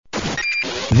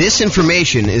This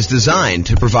information is designed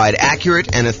to provide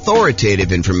accurate and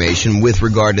authoritative information with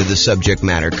regard to the subject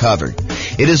matter covered.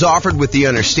 It is offered with the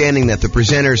understanding that the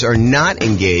presenters are not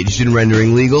engaged in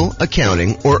rendering legal,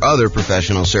 accounting, or other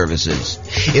professional services.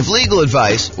 If legal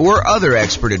advice or other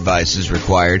expert advice is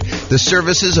required, the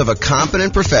services of a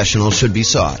competent professional should be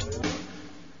sought.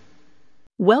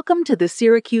 Welcome to the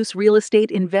Syracuse Real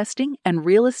Estate Investing and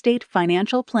Real Estate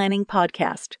Financial Planning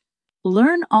Podcast.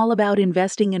 Learn all about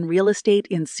investing in real estate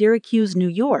in Syracuse, New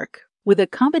York, with a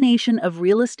combination of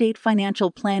real estate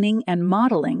financial planning and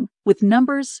modeling with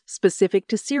numbers specific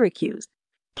to Syracuse,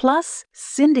 plus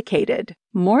syndicated,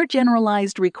 more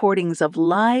generalized recordings of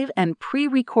live and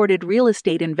pre-recorded real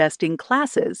estate investing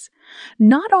classes,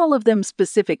 not all of them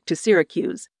specific to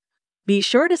Syracuse. Be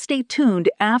sure to stay tuned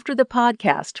after the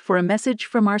podcast for a message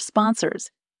from our sponsors.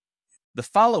 The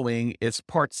following is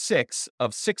part 6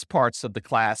 of 6 parts of the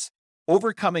class,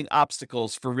 Overcoming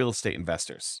Obstacles for Real Estate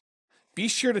Investors. Be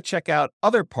sure to check out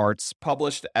other parts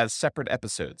published as separate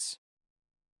episodes.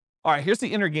 All right, here's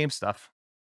the inner game stuff.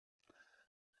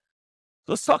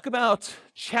 Let's talk about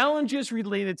challenges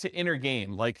related to inner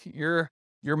game, like your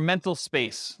mental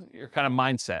space, your kind of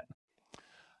mindset.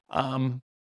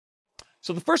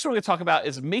 So the first one we're going to talk about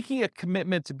is making a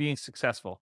commitment to being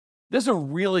successful. This is a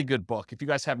really good book. If you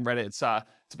guys haven't read it, it's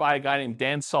by a guy named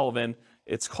Dan Sullivan.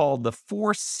 It's called The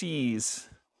 4 C's.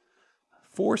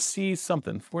 4 C's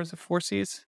something. Is it 4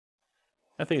 C's?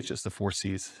 I think it's just the 4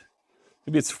 C's.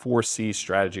 Maybe it's 4 C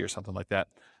strategy or something like that.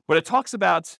 But it talks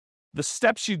about the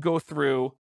steps you go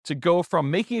through to go from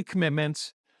making a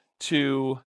commitment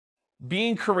to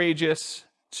being courageous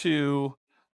to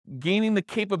gaining the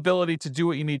capability to do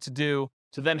what you need to do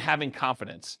to then having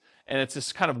confidence. And it's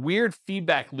this kind of weird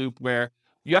feedback loop where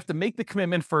you have to make the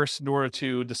commitment first in order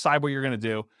to decide what you're going to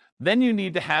do. Then you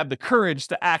need to have the courage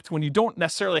to act when you don't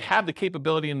necessarily have the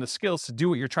capability and the skills to do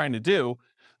what you're trying to do.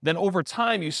 Then over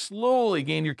time, you slowly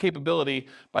gain your capability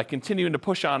by continuing to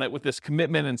push on it with this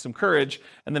commitment and some courage.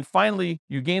 And then finally,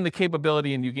 you gain the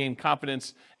capability and you gain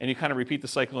confidence and you kind of repeat the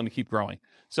cycle and you keep growing.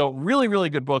 So really,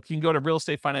 really good book. You can go to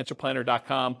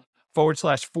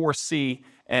realestateFinancialPlanner.com/4C,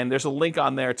 and there's a link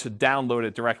on there to download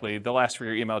it directly. They'll ask for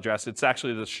your email address. It's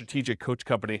actually the Strategic Coach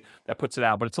Company that puts it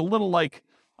out, but it's a little like,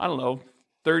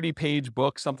 30-page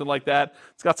book, something like that.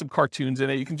 It's got some cartoons in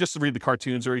it. You can just read the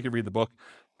cartoons or you can read the book.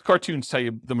 The cartoons tell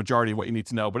you the majority of what you need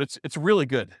to know, but it's really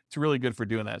good. It's really good for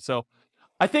doing that. So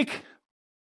I think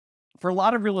for a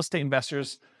lot of real estate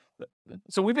investors,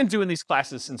 so we've been doing these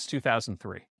classes since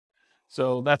 2003.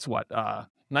 So that's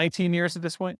 19 years at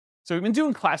this point? So we've been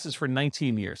doing classes for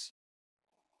 19 years.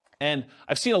 And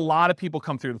I've seen a lot of people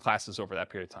come through the classes over that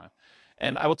period of time.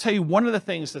 And I will tell you, one of the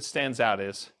things that stands out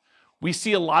is we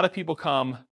see a lot of people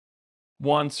come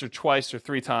once or twice or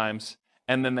 3 times,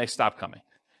 and then they stop coming.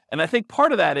 And I think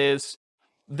part of that is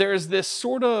there's this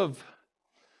sort of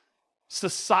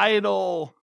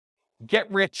societal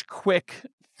get-rich-quick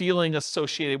feeling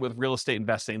associated with real estate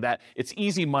investing, that it's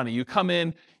easy money. You come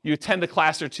in, you attend a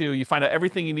class or 2, you find out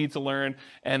everything you need to learn,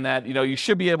 and that you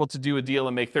should be able to do a deal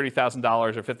and make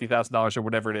 $30,000 or $50,000 or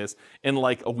whatever it is in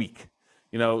like a week.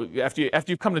 After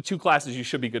you've come to 2 classes, you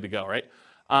should be good to go, right?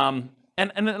 And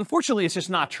unfortunately, it's just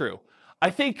not true. I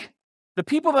think the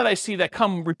people that I see that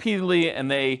come repeatedly and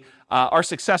they are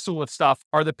successful with stuff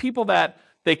are the people that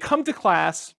they come to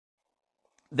class,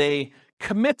 they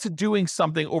commit to doing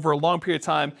something over a long period of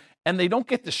time, and they don't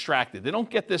get distracted. They don't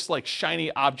get this like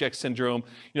shiny object syndrome.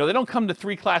 They don't come to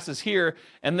 3 classes here,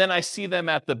 and then I see them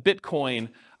at the Bitcoin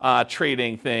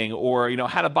trading thing, or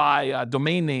how to buy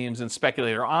domain names and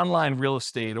speculate, or online real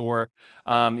estate, or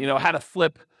how to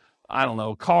flip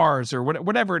cars or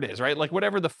whatever it is, right? Like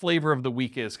whatever the flavor of the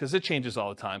week is, because it changes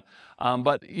all the time.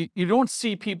 But you don't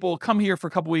see people come here for a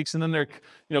couple weeks and then they're,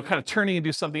 kind of turning and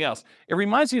do something else. It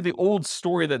reminds me of the old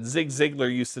story that Zig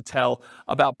Ziglar used to tell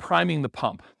about priming the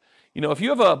pump. If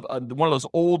you have one of those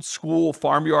old school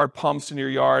farmyard pumps in your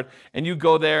yard and you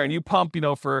go there and you pump,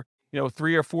 for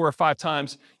 3 or 4 or 5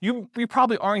 times, you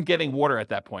probably aren't getting water at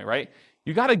that point, right?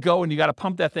 You got to go and you got to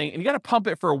pump that thing, and you got to pump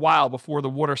it for a while before the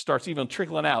water starts even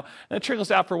trickling out. And it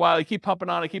trickles out for a while. You keep pumping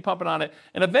on it,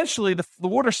 and eventually the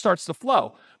water starts to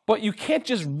flow. But you can't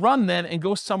just run then and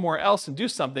go somewhere else and do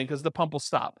something because the pump will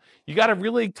stop. You got to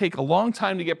really take a long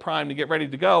time to get primed, to get ready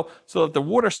to go, so that the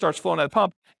water starts flowing out of the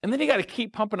pump. And then you got to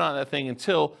keep pumping on that thing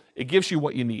until it gives you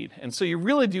what you need. And so you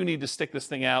really do need to stick this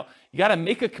thing out. You got to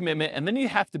make a commitment, and then you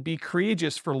have to be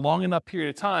courageous for a long enough period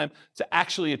of time to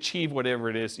actually achieve whatever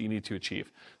it is that you need to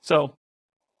achieve. So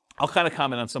I'll kind of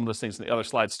comment on some of those things in the other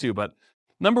slides too. But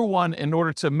number one, in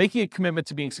order to making a commitment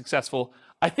to being successful,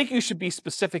 I think you should be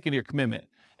specific in your commitment.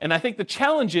 And I think the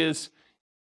challenge is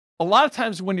a lot of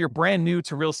times when you're brand new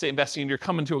to real estate investing and you're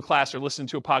coming to a class or listening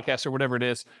to a podcast or whatever it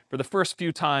is for the first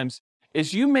few times,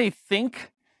 is you may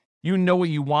think you know what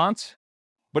you want,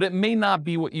 but it may not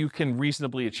be what you can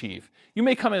reasonably achieve. You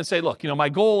may come in and say, look, my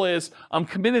goal is I'm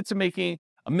committed to making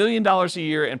 $1 million a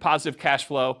year in positive cash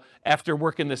flow after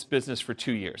working this business for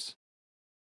 2 years.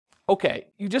 Okay,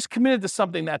 you just committed to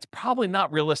something that's probably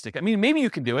not realistic. I mean, maybe you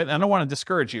can do it, and I don't want to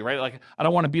discourage you, right? Like, I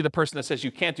don't want to be the person that says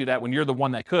you can't do that when you're the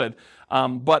one that could.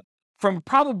 But from a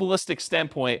probabilistic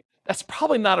standpoint, that's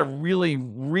probably not a really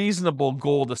reasonable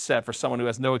goal to set for someone who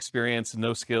has no experience and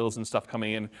no skills and stuff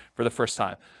coming in for the first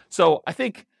time. So I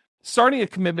think starting a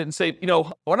commitment and say,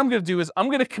 what I'm going to do is I'm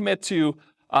going to commit to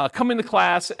coming to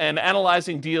class and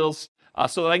analyzing deals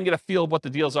so that I can get a feel of what the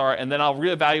deals are, and then I'll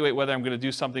reevaluate whether I'm going to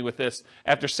do something with this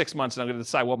after 6 months, and I'm going to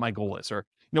decide what my goal is, or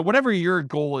whatever your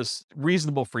goal is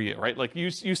reasonable for you, right? Like you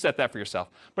set that for yourself.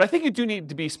 But I think you do need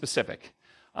to be specific,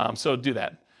 so do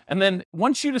that. And then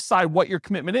once you decide what your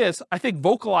commitment is, I think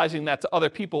vocalizing that to other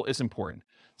people is important.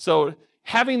 So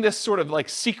having this sort of like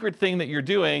secret thing that you're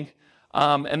doing,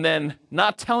 and then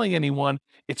not telling anyone,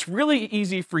 it's really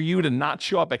easy for you to not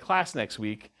show up at class next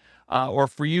week. Or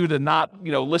for you to not,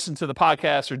 listen to the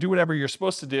podcast or do whatever you're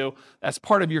supposed to do as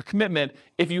part of your commitment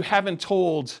if you haven't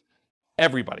told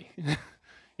everybody.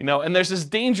 And there's this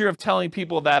danger of telling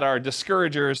people that are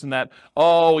discouragers and that,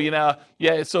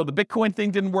 so the Bitcoin thing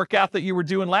didn't work out that you were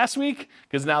doing last week,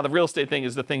 because now the real estate thing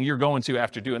is the thing you're going to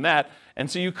after doing that. And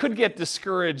so you could get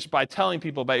discouraged by telling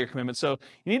people about your commitment. So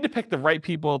you need to pick the right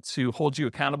people to hold you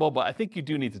accountable, but I think you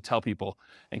do need to tell people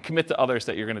and commit to others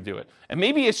that you're going to do it. And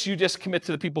maybe it's you just commit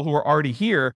to the people who are already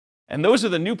here, and those are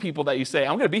the new people that you say,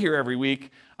 I'm going to be here every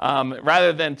week,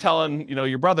 rather than telling,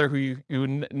 your brother who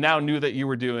you now knew that you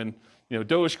were doing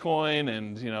Dogecoin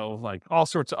and, like all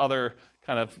sorts of other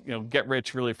kind of, get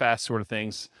rich really fast sort of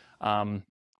things,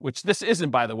 which this isn't,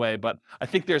 by the way, but I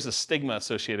think there's a stigma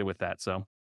associated with that. So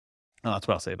that's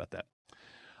what I'll say about that.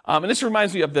 And this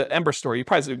reminds me of the Ember story. You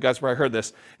guys probably heard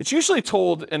this. It's usually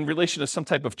told in relation to some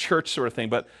type of church sort of thing,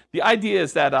 but the idea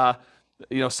is that,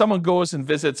 someone goes and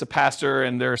visits a pastor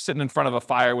and they're sitting in front of a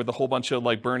fire with a whole bunch of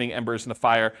like burning embers in the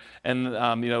fire. And,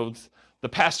 the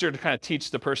pastor, to kind of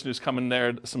teach the person who's coming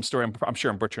there some story, I'm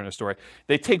sure I'm butchering the story.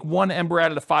 They take one ember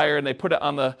out of the fire and they put it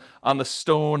on the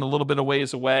stone a little bit of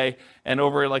ways away. And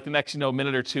over like the next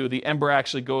minute or two, the ember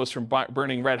actually goes from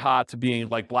burning red hot to being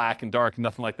like black and dark and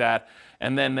nothing like that.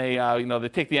 And then they they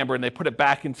take the ember and they put it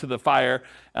back into the fire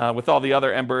with all the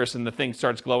other embers, and the thing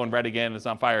starts glowing red again and it's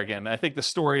on fire again. And I think the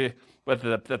story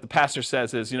that the pastor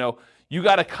says is, you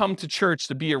got to come to church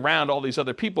to be around all these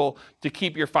other people to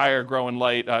keep your fire growing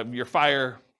light, your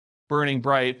fire burning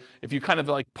bright. If you kind of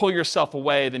like pull yourself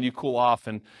away, then you cool off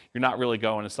and you're not really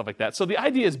going and stuff like that. So the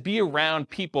idea is be around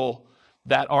people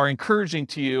that are encouraging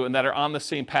to you and that are on the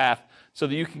same path, so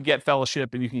that you can get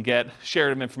fellowship and you can get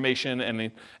shared information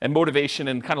and motivation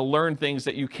and kind of learn things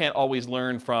that you can't always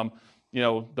learn from,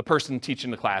 the person teaching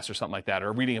the class or something like that,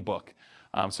 or reading a book.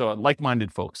 So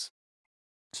like-minded folks.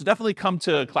 So definitely come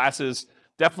to classes,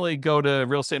 definitely go to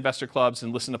real estate investor clubs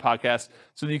and listen to podcasts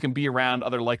so that you can be around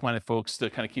other like-minded folks to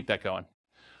kind of keep that going.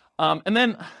 And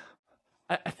then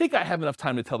I think I have enough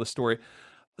time to tell the story.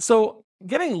 So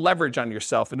getting leverage on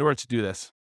yourself in order to do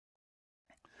this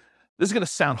is going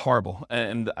to sound horrible.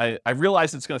 And I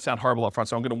realize it's going to sound horrible up front,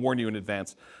 so I'm going to warn you in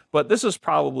advance. But this was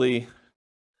probably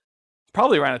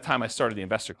around the time I started the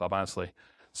investor club, honestly.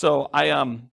 So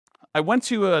I went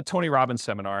to a Tony Robbins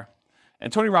seminar.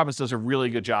 And Tony Robbins does a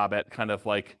really good job at kind of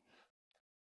like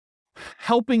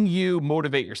helping you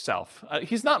motivate yourself.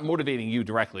 He's not motivating you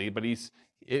directly, but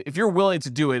if you're willing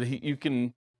to do it, you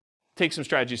can take some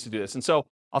strategies to do this. And so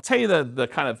I'll tell you the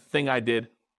kind of thing I did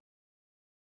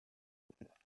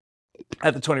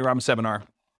at the Tony Robbins seminar.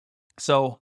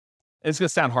 So it's going to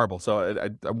sound horrible,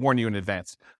 so I warn you in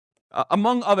advance.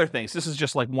 Among other things, this is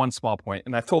just like one small point,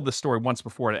 and I've told this story once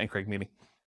before at an NCRAG meeting.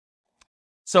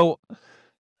 So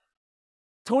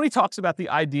Tony talks about the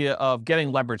idea of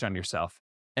getting leverage on yourself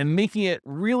and making it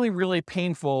really, really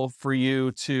painful for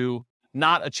you to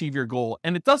not achieve your goal.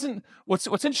 And it doesn't, what's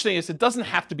interesting is it doesn't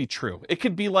have to be true. It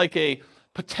could be like a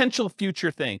potential future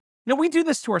thing. We do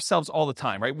this to ourselves all the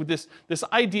time, right? With this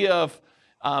idea of,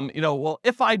 well,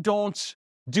 if I don't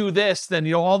do this,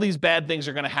 then, all these bad things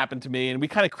are going to happen to me. And we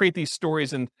kind of create these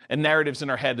stories and narratives in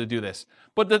our head to do this.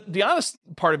 But the honest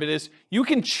part of it is you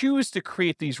can choose to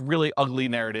create these really ugly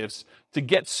narratives to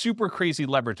get super crazy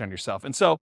leverage on yourself. And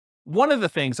so one of the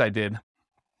things I did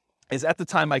is, at the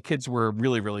time my kids were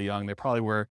really, really young. They probably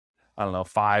were,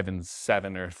 5 and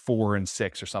 7 or 4 and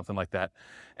 6 or something like that.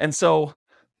 And so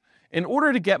in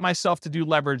order to get myself to do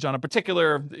leverage on a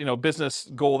particular, business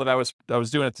goal that I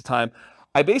was doing at the time,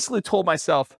 I basically told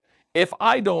myself, if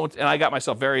I don't, and I got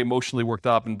myself very emotionally worked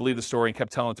up and believed the story and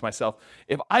kept telling it to myself,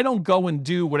 if I don't go and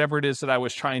do whatever it is that I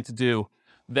was trying to do,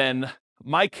 then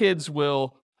my kids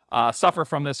will suffer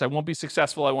from this. I won't be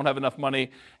successful. I won't have enough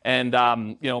money. And,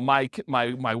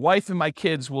 my wife and my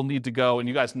kids will need to go, and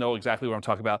you guys know exactly what I'm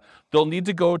talking about. They'll need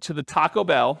to go to the Taco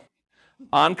Bell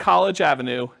on College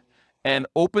Avenue and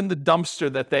open the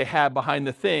dumpster that they have behind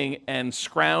the thing and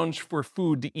scrounge for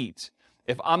food to eat.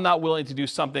 If I'm not willing to do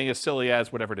something as silly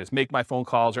as whatever it is, make my phone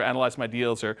calls or analyze my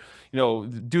deals or,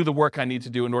 do the work I need to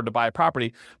do in order to buy a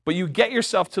property, but you get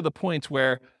yourself to the point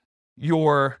where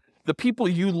the people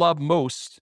you love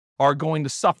most are going to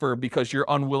suffer because you're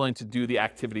unwilling to do the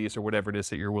activities or whatever it is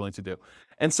that you're willing to do.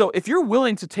 And so if you're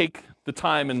willing to take the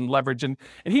time and leverage, and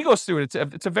he goes through it,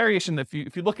 it's a variation. If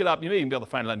you look it up, you may even be able to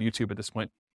find it on YouTube at this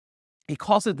point. He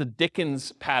calls it the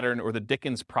Dickens pattern or the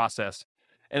Dickens process.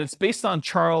 And it's based on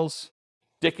Charles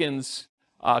Dickens'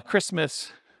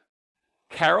 Christmas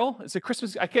Carol. Is it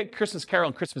Christmas? I get Christmas Carol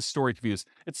and Christmas Story confused.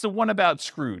 It's the one about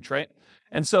Scrooge, right?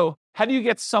 And so how do you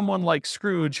get someone like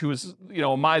Scrooge, who is,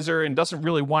 a miser and doesn't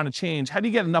really want to change, how do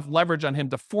you get enough leverage on him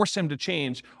to force him to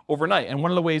change overnight? And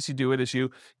one of the ways you do it is you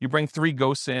bring 3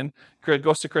 ghosts in,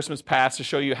 Ghost of Christmas Past, to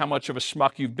show you how much of a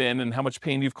schmuck you've been and how much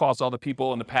pain you've caused all the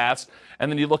people in the past.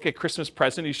 And then you look at Christmas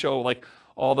Present, you show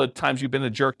all the times you've been a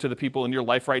jerk to the people in your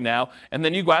life right now. And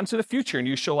then you go out into the future and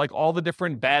you show all the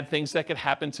different bad things that could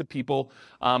happen to people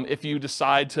if you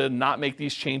decide to not make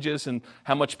these changes, and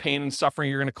how much pain and suffering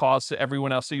you're going to cause to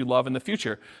everyone else that you love in the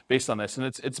future based on this. And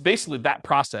it's basically that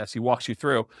process he walks you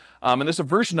through. And there's a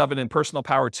version of it in Personal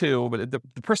Power 2, but the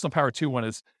Personal Power 2 one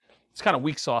it's kind of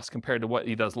weak sauce compared to what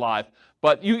he does live.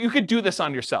 But you could do this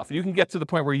on yourself. You can get to the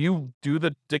point where you do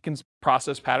the Dickens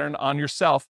process pattern on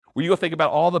yourself, where you go think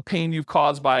about all the pain you've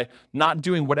caused by not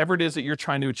doing whatever it is that you're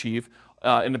trying to achieve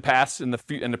in the past, in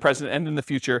the present, and in the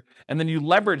future, and then you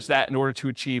leverage that in order to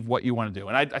achieve what you want to do.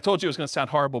 And I told you it was going to sound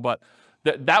horrible, but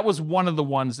that was one of the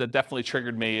ones that definitely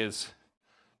triggered me, is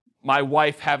my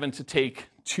wife having to take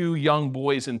 2 young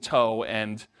boys in tow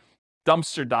and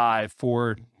dumpster dive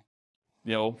for,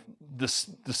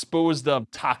 disposed of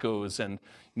tacos and,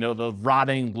 the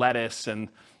rotting lettuce and,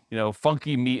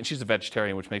 funky meat. And she's a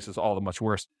vegetarian, which makes this all the much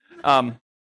worse.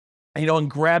 And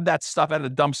grab that stuff out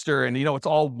of the dumpster, and, it's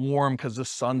all warm because the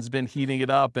sun's been heating it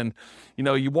up. And,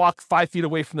 you walk 5 feet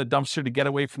away from the dumpster to get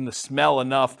away from the smell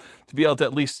enough to be able to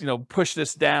at least, push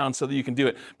this down so that you can do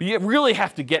it. But you really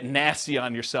have to get nasty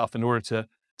on yourself in order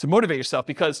to motivate yourself,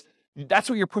 because that's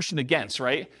what you're pushing against,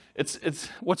 right? It's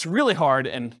what's really hard.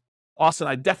 And Austin,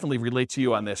 I definitely relate to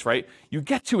you on this, right? You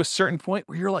get to a certain point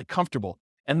where you're comfortable,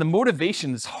 and the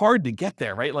motivation is hard to get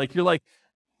there, right? You're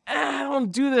I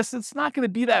don't do this, it's not going to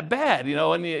be that bad,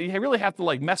 and you really have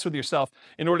to mess with yourself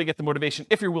in order to get the motivation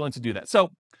if you're willing to do that.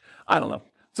 So I don't know.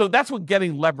 So that's what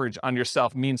getting leverage on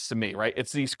yourself means to me, right?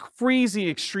 It's these crazy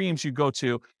extremes you go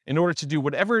to in order to do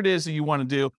whatever it is that you want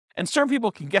to do. And certain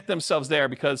people can get themselves there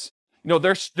because,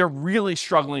 they're really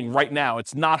struggling right now.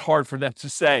 It's not hard for them to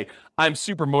say, I'm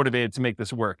super motivated to make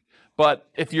this work. But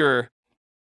if you're,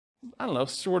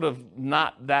 sort of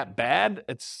not that bad,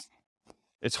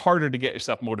 it's harder to get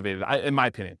yourself motivated, in my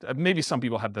opinion. Maybe some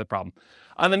people have that problem.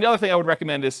 And then the other thing I would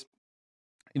recommend is,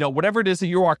 whatever it is that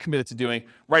you are committed to doing,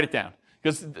 write it down.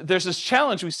 Because there's this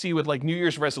challenge we see with New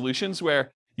Year's resolutions,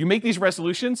 where you make these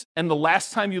resolutions, and the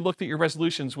last time you looked at your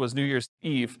resolutions was New Year's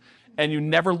Eve, and you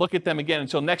never look at them again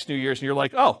until next New Year's, and you're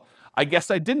like, oh, I guess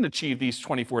I didn't achieve these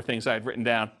 24 things I had written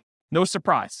down. No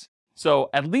surprise. So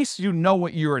at least you know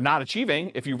what you are not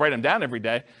achieving if you write them down every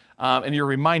day, and you're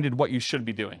reminded what you should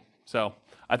be doing. So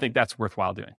I think that's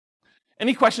worthwhile doing.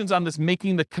 Any questions on this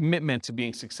making the commitment to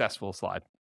being successful slide?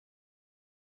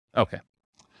 Okay.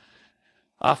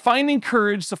 Finding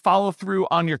courage to follow through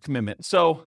on your commitment.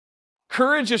 So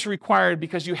courage is required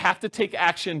because you have to take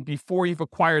action before you've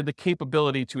acquired the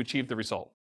capability to achieve the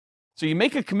result. So you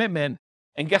make a commitment,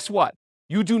 and guess what?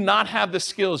 You do not have the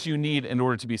skills you need in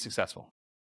order to be successful.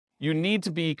 You need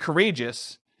to be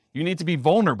courageous. You need to be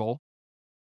vulnerable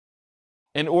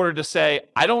in order to say,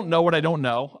 I don't know what I don't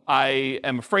know. I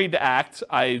am afraid to act.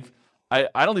 I'm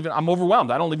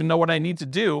overwhelmed. I don't even know what I need to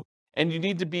do. And you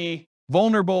need to be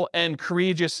vulnerable and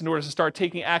courageous in order to start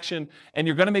taking action. And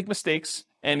you're going to make mistakes,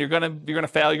 and you're going to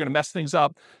fail. You're going to mess things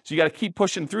up. So you got to keep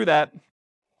pushing through that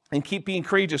and keep being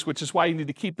courageous, which is why you need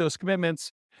to keep those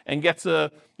commitments and get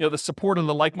to, the support of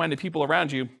the like-minded people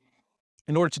around you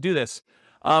in order to do this.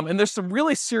 And there's some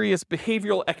really serious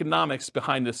behavioral economics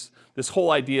behind this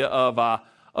whole idea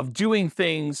of doing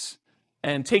things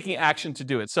and taking action to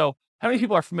do it. So how many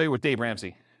people are familiar with Dave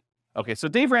Ramsey? Okay, so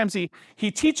Dave Ramsey,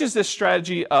 he teaches this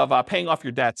strategy of paying off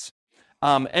your debts.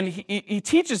 And he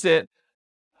teaches it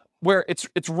where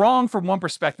it's wrong from one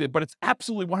perspective, but it's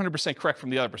absolutely 100% correct from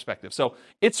the other perspective. So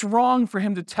it's wrong for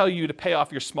him to tell you to pay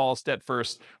off your smallest debt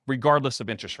first, regardless of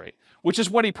interest rate, which is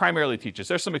what he primarily teaches.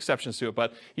 There's some exceptions to it,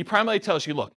 but he primarily tells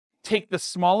you, look, take the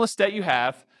smallest debt you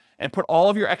have and put all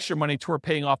of your extra money toward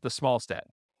paying off the smallest debt.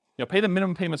 Pay the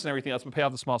minimum payments and everything else, but pay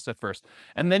off the smallest debt first.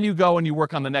 And then you go and you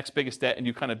work on the next biggest debt and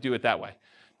you kind of do it that way.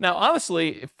 Now,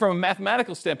 honestly, from a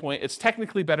mathematical standpoint, it's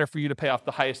technically better for you to pay off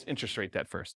the highest interest rate debt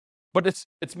first. But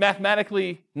it's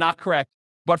mathematically not correct.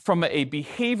 But from a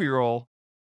behavioral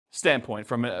standpoint,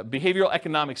 from a behavioral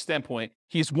economic standpoint,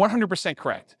 he's 100%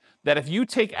 correct. That if you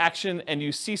take action and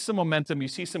you see some momentum, you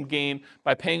see some gain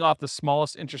by paying off the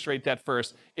smallest interest rate debt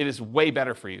first, it is way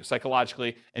better for you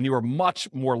psychologically, and you are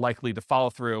much more likely to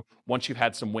follow through once you've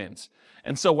had some wins.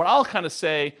 And so what I'll kind of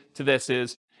say to this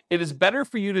is, it is better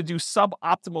for you to do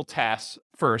suboptimal tasks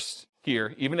first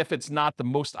here, even if it's not the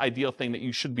most ideal thing that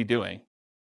you should be doing,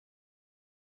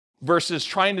 versus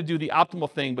trying to do the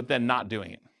optimal thing but then not doing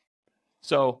it.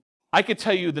 So I could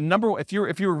tell you the number, if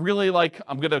you're really like,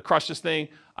 I'm going to crush this thing,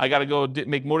 I got to go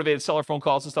make motivated seller phone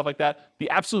calls and stuff like that, the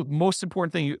absolute most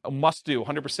important thing you must do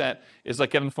 100% is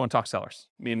like get on the phone and talk sellers.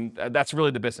 I mean, that's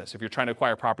really the business. If you're trying to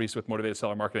acquire properties with motivated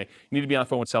seller marketing, you need to be on the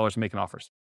phone with sellers and making offers.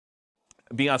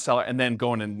 Being on seller and then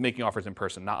going and making offers in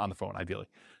person, not on the phone, ideally.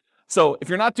 So if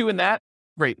you're not doing that,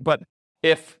 great. But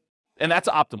and that's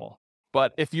optimal.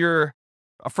 But if you're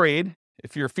afraid,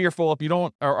 if you're fearful, if you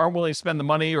don't or aren't willing to spend the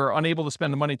money or unable to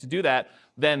spend the money to do that,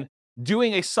 then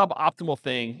doing a suboptimal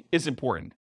thing is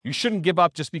important. You shouldn't give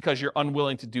up just because you're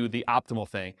unwilling to do the optimal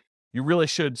thing. You really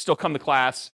should still come to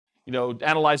class,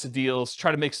 analyze the deals,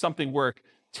 try to make something work,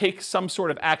 take some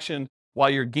sort of action while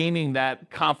you're gaining that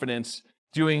confidence,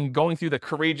 going through the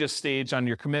courageous stage on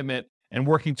your commitment and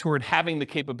working toward having the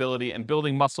capability and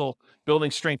building muscle,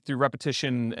 building strength through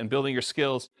repetition and building your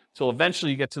skills till eventually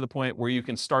you get to the point where you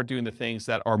can start doing the things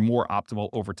that are more optimal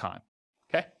over time.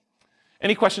 Okay?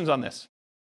 Any questions on this?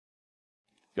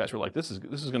 You guys were like, this is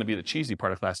going to be the cheesy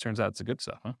part of class. Turns out it's the good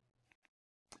stuff, huh?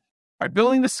 All right,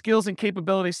 building the skills and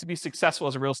capabilities to be successful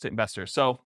as a real estate investor.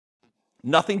 So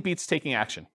nothing beats taking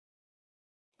action.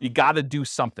 You got to do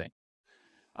something.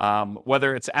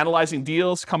 Whether it's analyzing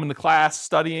deals, coming to class,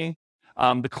 studying,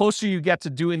 the closer you get to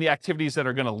doing the activities that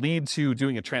are going to lead to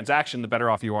doing a transaction, the better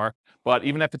off you are. But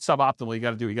even if it's suboptimal, you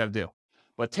got to do what you got to do.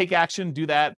 But take action, do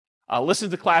that. Listen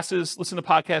to classes, listen to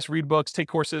podcasts, read books, take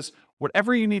courses,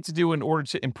 whatever you need to do in order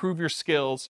to improve your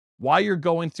skills while you're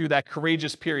going through that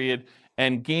courageous period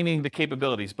and gaining the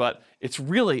capabilities. But it's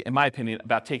really, in my opinion,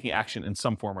 about taking action in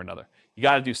some form or another. You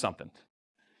got to do something.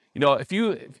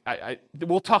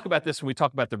 We'll talk about this when we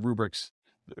talk about the rubrics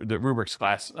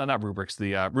class,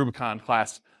 the Rubicon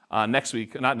class next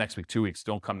week, not next week, 2 weeks,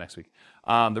 don't come next week.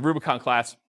 The Rubicon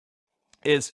class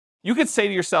is, you could say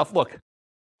to yourself, look,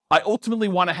 I ultimately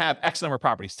want to have X number of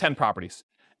properties, 10 properties.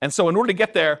 And so in order to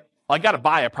get there, I got to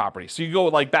buy a property. So you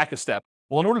go back a step.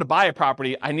 Well, in order to buy a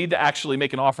property, I need to actually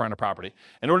make an offer on a property.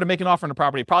 In order to make an offer on a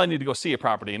property, I probably need to go see a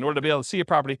property. In order to be able to see a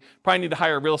property, probably need to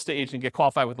hire a real estate agent and get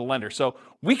qualified with a lender. So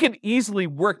we can easily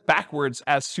work backwards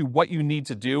as to what you need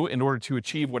to do in order to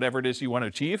achieve whatever it is you want to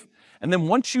achieve. And then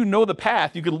once you know the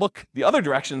path, you can look the other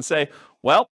direction and say,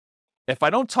 well, if I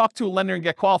don't talk to a lender and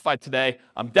get qualified today,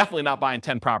 I'm definitely not buying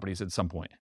 10 properties at some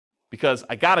point because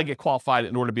I got to get qualified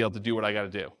in order to be able to do what I got to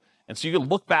do. And so you can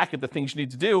look back at the things you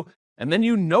need to do, and then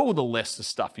you know the list of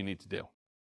stuff you need to do,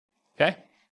 okay?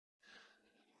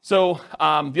 So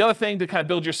the other thing to kind of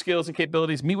build your skills and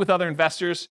capabilities, meet with other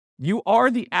investors. You are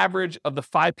the average of the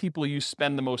 5 people you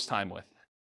spend the most time with.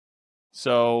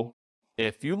 So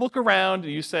if you look around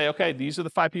and you say, okay, these are the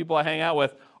 5 people I hang out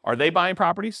with, are they buying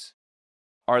properties?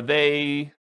 Are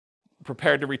they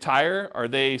prepared to retire? Are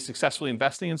they successfully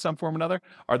investing in some form or another?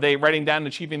 Are they writing down and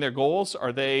achieving their goals?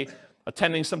 Are they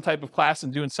attending some type of class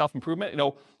and doing self-improvement?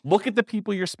 Look at the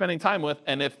people you're spending time with,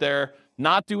 and if they're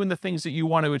not doing the things that you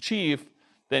want to achieve,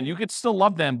 then you could still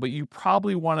love them, but you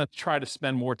probably want to try to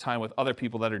spend more time with other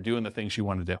people that are doing the things you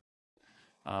want to do.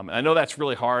 And I know that's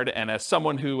really hard, and as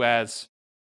someone who has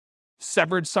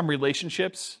severed some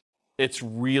relationships, it's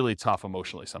really tough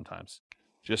emotionally sometimes.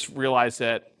 Just realize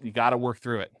that you got to work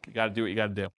through it. You got to do what you got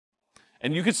to do.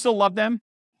 And you can still love them,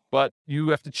 but you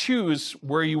have to choose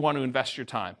where you want to invest your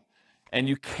time. And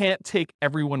you can't take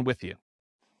everyone with you.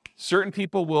 Certain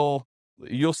people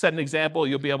you'll set an example,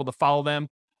 you'll be able to follow them.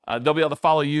 They'll be able to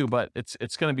follow you, but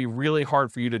it's going to be really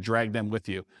hard for you to drag them with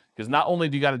you. Because not only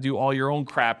do you got to do all your own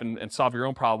crap and solve your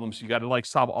own problems, you got to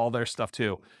solve all their stuff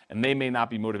too. And they may not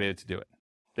be motivated to do it.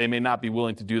 They may not be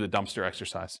willing to do the dumpster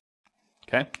exercise.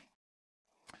 Okay?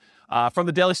 From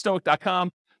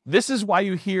thedailystoic.com, this is why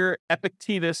you hear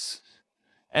Epictetus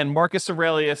and Marcus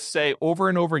Aurelius say over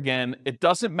and over again, it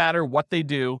doesn't matter what they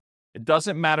do, it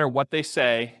doesn't matter what they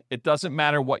say, it doesn't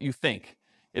matter what you think.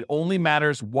 It only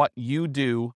matters what you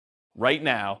do right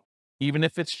now, even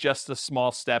if it's just a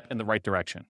small step in the right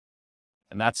direction.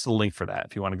 And that's the link for that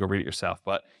if you want to go read it yourself.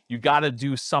 But you got to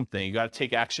do something. You got to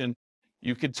take action.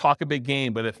 You could talk a big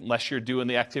game, but unless you're doing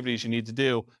the activities you need to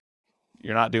do,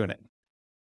 you're not doing it.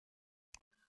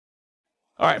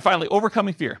 All right, finally,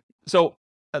 overcoming fear. So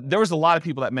there was a lot of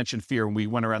people that mentioned fear when we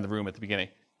went around the room at the beginning.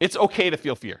 It's okay to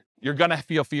feel fear. You're going to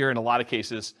feel fear in a lot of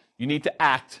cases. You need to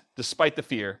act despite the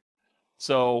fear.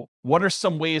 So what are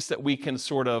some ways that we can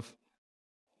sort of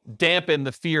dampen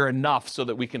the fear enough so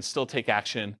that we can still take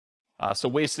action? So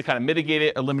ways to kind of mitigate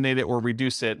it, eliminate it, or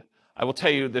reduce it. I will tell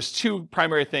you there's two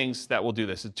primary things that will do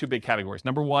this. It's two big categories.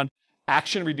 Number one,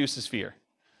 action reduces fear.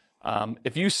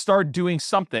 If you start doing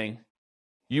something,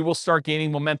 you will start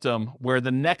gaining momentum where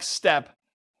the next step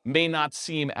may not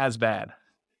seem as bad.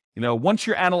 Once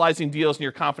you're analyzing deals and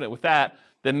you're confident with that,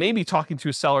 then maybe talking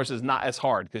to sellers is not as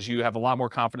hard because you have a lot more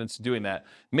confidence in doing that.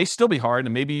 It may still be hard,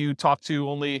 and maybe you talk to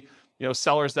only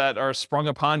sellers that are sprung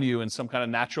upon you in some kind of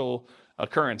natural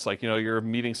occurrence, like you're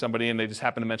meeting somebody and they just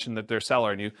happen to mention that they're a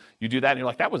seller, and you do that and you're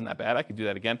like, that wasn't that bad, I could do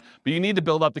that again. But you need to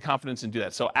build up the confidence and do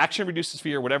that. So action reduces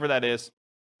fear, whatever that is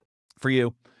for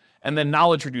you. And then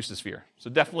knowledge reduces fear. So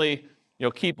definitely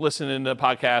keep listening to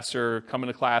podcasts or coming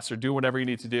to class or do whatever you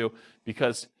need to do,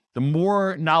 because the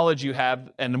more knowledge you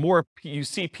have and the more you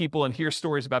see people and hear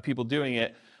stories about people doing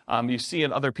it, you see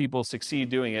and other people succeed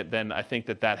doing it, then I think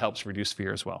that helps reduce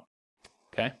fear as well.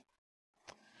 Okay?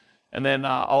 And then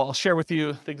I'll share with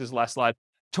you, I think this is the last slide,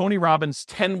 Tony Robbins'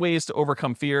 10 ways to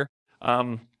overcome fear.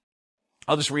 I'll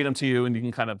just read them to you and you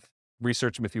can kind of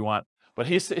research them if you want. But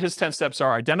his 10 steps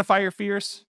are: identify your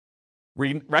fears,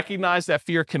 recognize that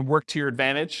fear can work to your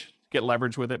advantage, get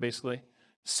leverage with it basically.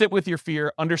 Sit with your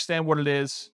fear, understand what it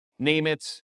is, name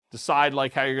it, decide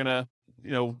how you're gonna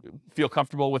feel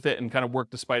comfortable with it and kind of work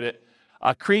despite it.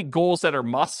 Create goals that are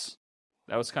musts.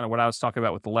 That was kind of what I was talking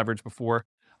about with the leverage before.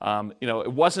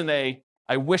 It wasn't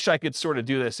I wish I could sort of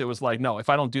do this. It was like, no, if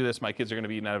I don't do this, my kids are going to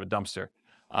be eaten out of a dumpster.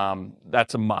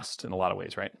 That's a must in a lot of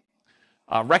ways, right?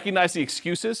 Recognize the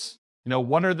excuses.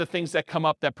 What are the things that come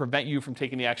up that prevent you from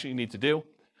taking the action you need to do?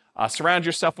 Surround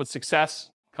yourself with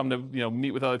success. Come to,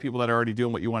 meet with other people that are already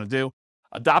doing what you want to do.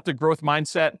 Adopt a growth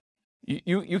mindset.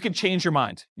 You can change your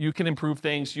mind. You can improve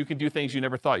things. You can do things you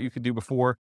never thought you could do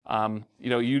before.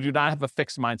 You do not have a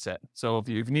fixed mindset. So if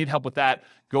you need help with that,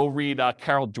 go read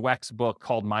Carol Dweck's book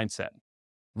called Mindset.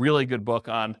 Really good book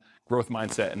on growth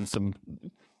mindset and some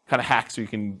kind of hacks so you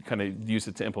can kind of use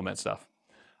it to implement stuff.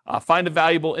 Find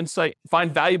valuable insight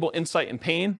in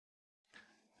pain.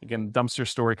 Again, dumpster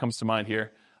story comes to mind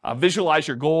here. Visualize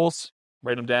your goals,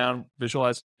 write them down,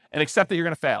 visualize, and accept that you're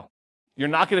going to fail. You're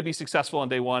not going to be successful on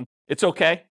day one. It's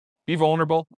okay. Be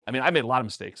vulnerable. I made a lot of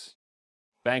mistakes.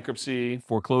 Bankruptcy,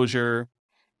 foreclosure,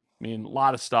 a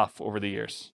lot of stuff over the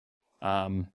years.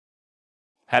 Had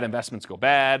investments go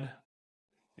bad.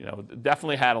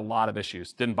 Definitely had a lot of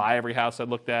issues. Didn't buy every house I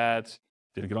looked at.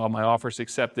 Didn't get all my offers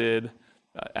accepted.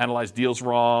 Analyzed deals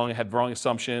wrong. Had wrong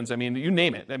assumptions. You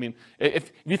name it.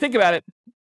 If you think about it,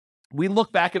 we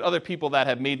look back at other people that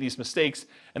have made these mistakes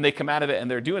and they come out of it and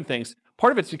they're doing things.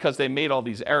 Part of it's because they made all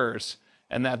these errors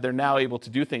and that they're now able to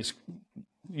do things,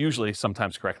 usually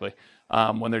sometimes correctly,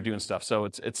 when they're doing stuff. So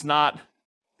it's not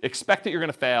expect that you're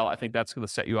going to fail. I think that's going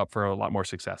to set you up for a lot more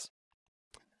success.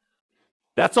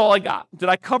 That's all I got. Did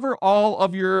I cover all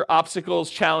of your obstacles,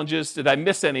 challenges? Did I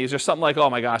miss any? Is there something like, oh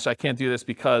my gosh, I can't do this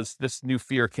because this new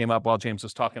fear came up while James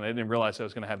was talking. I didn't realize I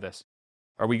was going to have this.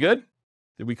 Are we good?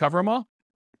 Did we cover them all?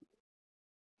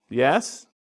 Yes?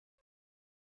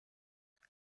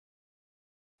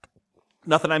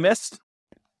 Nothing I missed?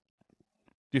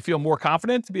 Do you feel more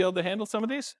confident to be able to handle some of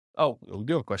these? Oh, we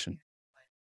do have a question.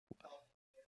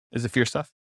 Is it fear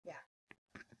stuff? Yeah.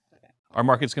 Okay. Our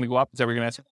market's going to go up? Is that what you're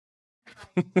going to answer?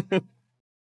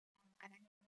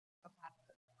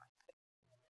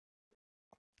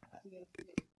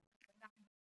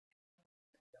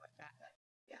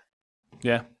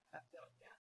 Yeah.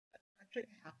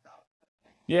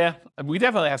 Yeah, we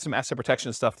definitely have some asset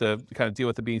protection stuff to kind of deal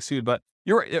with it being sued, but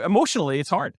emotionally, it's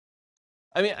hard.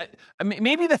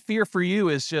 Maybe the fear for you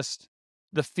is just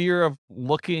the fear of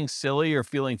looking silly or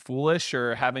feeling foolish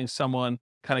or having someone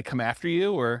kind of come after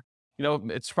you, or,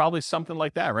 it's probably something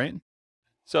like that, right?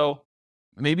 So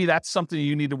maybe that's something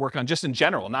you need to work on just in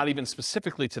general, not even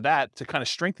specifically to that, to kind of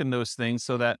strengthen those things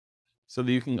so that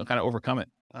you can kind of overcome it.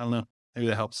 I don't know. Maybe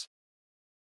that helps.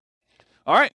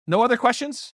 All right. No other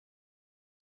questions?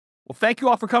 Well, thank you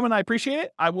all for coming. I appreciate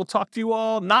it. I will talk to you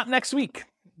all not next week.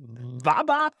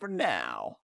 Bye-bye for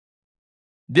now.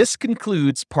 This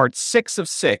concludes part 6 of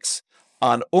 6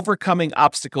 on overcoming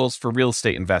obstacles for real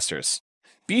estate investors.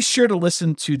 Be sure to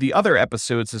listen to the other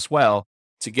episodes as well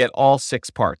to get all 6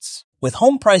 parts. With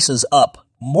home prices up,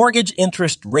 mortgage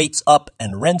interest rates up,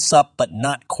 and rents up but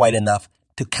not quite enough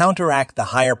to counteract the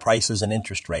higher prices and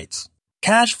interest rates,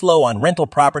 cash flow on rental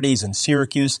properties in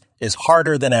Syracuse is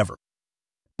harder than ever.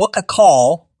 Book a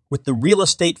call with the Real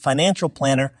Estate Financial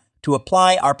Planner to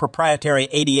apply our proprietary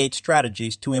 88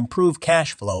 strategies to improve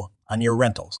cash flow on your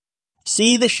rentals.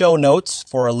 See the show notes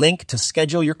for a link to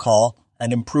schedule your call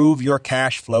and improve your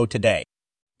cash flow today.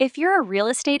 If you're a real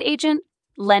estate agent,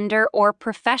 lender, or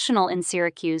professional in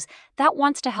Syracuse that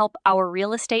wants to help our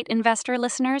real estate investor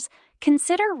listeners,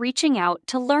 consider reaching out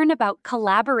to learn about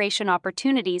collaboration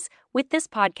opportunities with this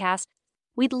podcast.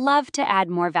 We'd love to add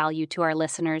more value to our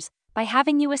listeners by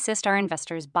having you assist our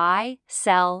investors buy,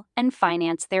 sell, and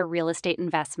finance their real estate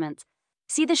investments.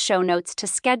 See the show notes to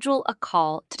schedule a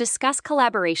call to discuss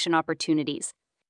collaboration opportunities.